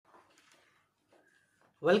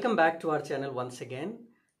Welcome back to our channel once again.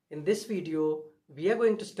 In this video, we are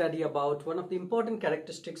going to study about one of the important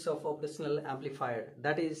characteristics of operational amplifier,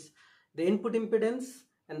 that is the input impedance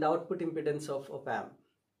and the output impedance of op-amp.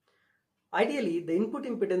 Ideally, the input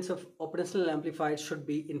impedance of operational amplifier should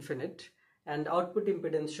be infinite and output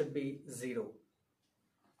impedance should be zero.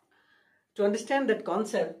 To understand that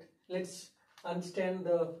concept, let's understand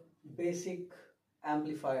the basic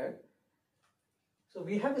amplifier. So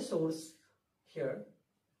we have a source here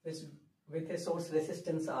with a source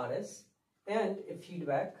resistance Rs and a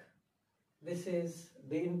feedback. This is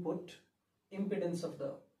the input impedance of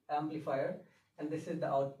the amplifier and this is the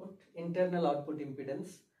output, internal output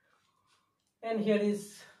impedance, and here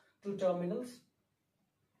is two terminals.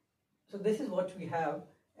 So this is what we have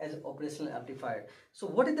as operational amplifier. So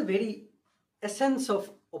what is the very essence of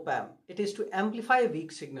op-amp? It is to amplify a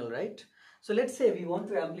weak signal, right? So let's say we want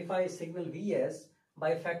to amplify a signal Vs by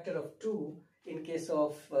a factor of 2 in case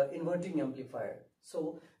of inverting amplifier.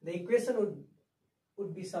 So the equation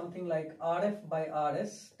would be something like Rf by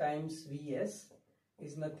Rs times Vs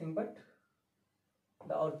is nothing but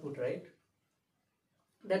the output, right?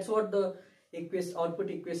 That's what the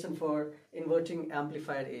output equation for inverting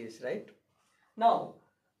amplifier is, right? Now,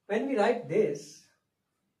 when we write this,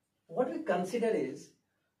 what we consider is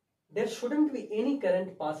there shouldn't be any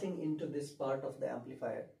current passing into this part of the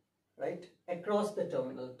amplifier, right? Across the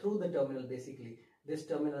terminal, through the terminal, basically this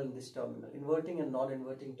terminal and this terminal, inverting and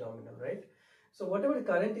non-inverting terminal, right? So whatever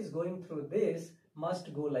current is going through this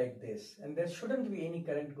must go like this, and there shouldn't be any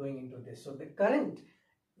current going into this. So the current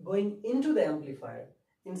going into the amplifier,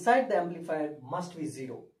 inside the amplifier, must be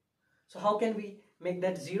zero. So how can we make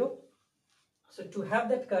that zero? So to have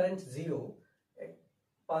that current zero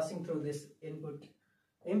passing through this input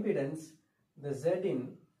impedance, the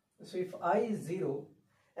Zin, so if I is 0,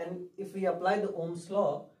 and if we apply the Ohm's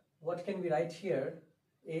law, what can we write here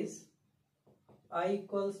is I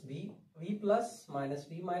equals V plus minus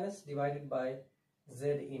V minus divided by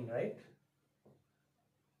Zin, right?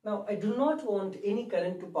 Now I do not want any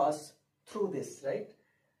current to pass through this, right?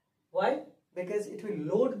 Why? Because it will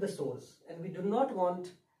load the source, and we do not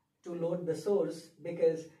want to load the source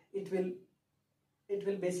because it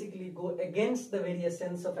will basically go against the very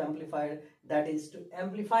essence of amplifier, that is to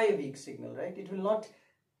amplify a weak signal, right? It will not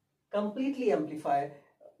completely amplify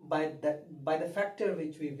by the factor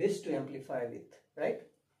which we wish to amplify with, right?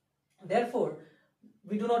 Therefore,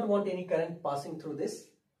 we do not want any current passing through this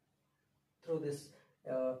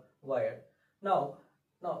wire. Now,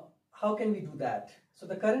 how can we do that? So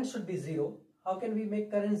the current should be 0. How can we make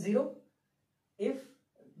current 0? If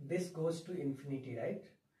this goes to infinity, right?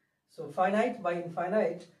 So finite by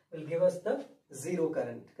infinite will give us the 0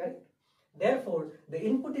 current, correct? Therefore, the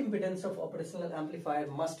input impedance of operational amplifier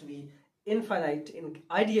must be infinite,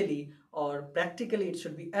 ideally or practically it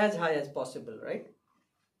should be as high as possible, right?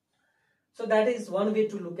 So that is one way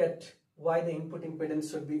to look at why the input impedance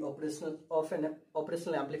should be of an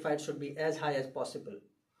operational amplifier should be as high as possible.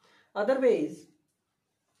 Other ways,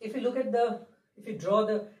 if you draw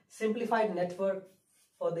the simplified network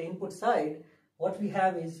for the input side, what we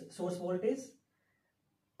have is source voltage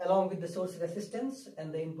along with the source resistance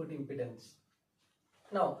and the input impedance.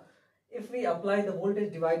 Now, if we apply the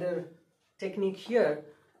voltage divider technique here,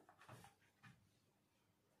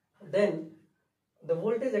 then the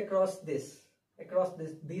voltage across these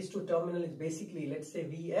two terminals is basically, let's say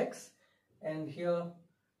Vx, and here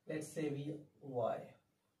let's say Vy.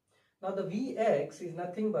 Now the Vx is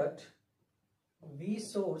nothing but V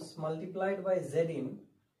source multiplied by Zin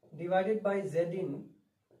divided by Zin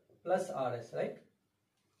plus Rs, right?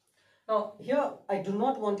 Now here I do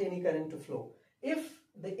not want any current to flow. If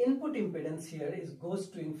the input impedance here goes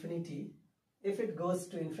to infinity, if it goes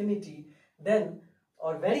to infinity, then,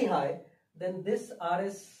 or very high, then this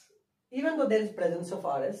Rs, even though there is presence of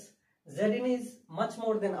Rs, Zin is much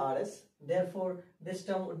more than Rs, therefore this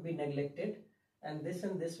term would be neglected and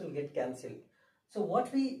this will get cancelled. So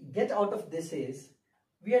what we get out of this is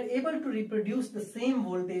we are able to reproduce the same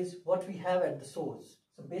voltage what we have at the source.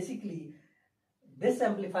 So basically this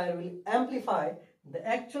amplifier will amplify the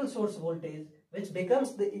actual source voltage, which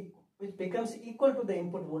becomes equal to the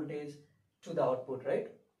input voltage to the output, right?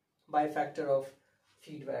 By a factor of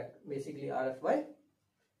feedback, basically Rf by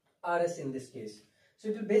Rs in this case. So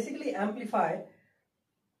it will basically amplify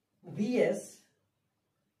Vs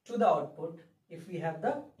to the output if we have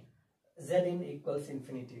the Zin equals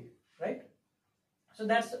infinity, right? So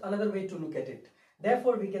that's another way to look at it.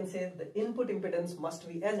 Therefore, we can say the input impedance must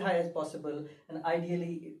be as high as possible, and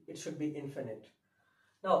ideally it should be infinite.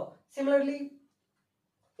 Now, similarly,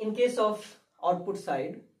 in case of output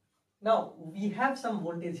side, now we have some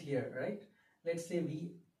voltage here, right? let's say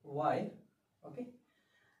Vy. Okay.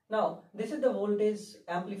 Now this is the voltage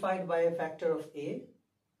amplified by a factor of A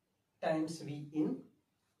times V in.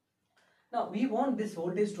 Now we want this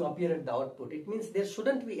voltage to appear at the output. It means there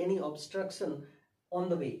shouldn't be any obstruction on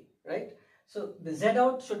the way, right? So the Z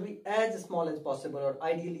out should be as small as possible, or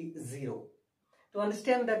ideally 0. To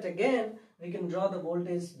understand that again, we can draw the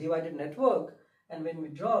voltage divided network, and when we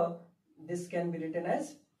draw, this can be written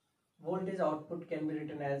as voltage output can be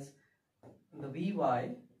written as the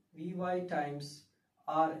Vy times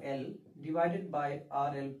RL divided by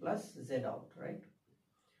RL plus Z out, right?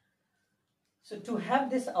 So to have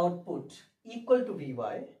this output equal to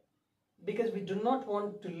Vy, because we do not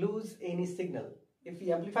want to lose any signal. If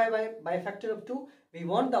we amplify by a factor of 2, we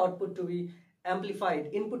want the output to be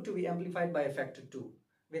amplified, input to be amplified by a factor 2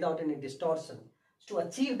 without any distortion. So to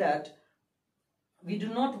achieve that, we do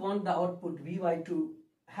not want the output Vy to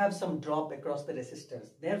have some drop across the resistors.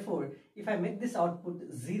 Therefore, if I make this output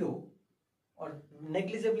 0 or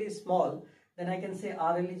negligibly small, then I can say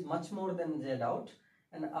RL is much more than Z out,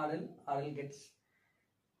 and RL gets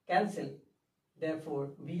cancelled.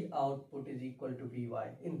 Therefore, V output is equal to Vy.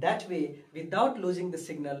 In that way, without losing the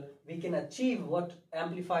signal, we can achieve what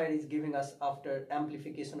amplifier is giving us after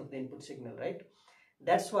amplification of the input signal, right?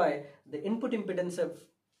 That's why the input impedance of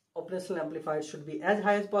operational amplifier should be as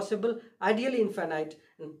high as possible, ideally infinite,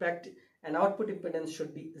 and output impedance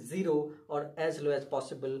should be 0 or as low as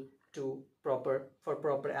possible for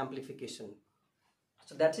proper amplification.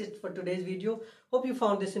 So that's it for today's video. Hope you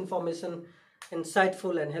found this information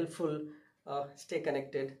insightful and helpful. Stay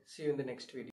connected. See you in the next video.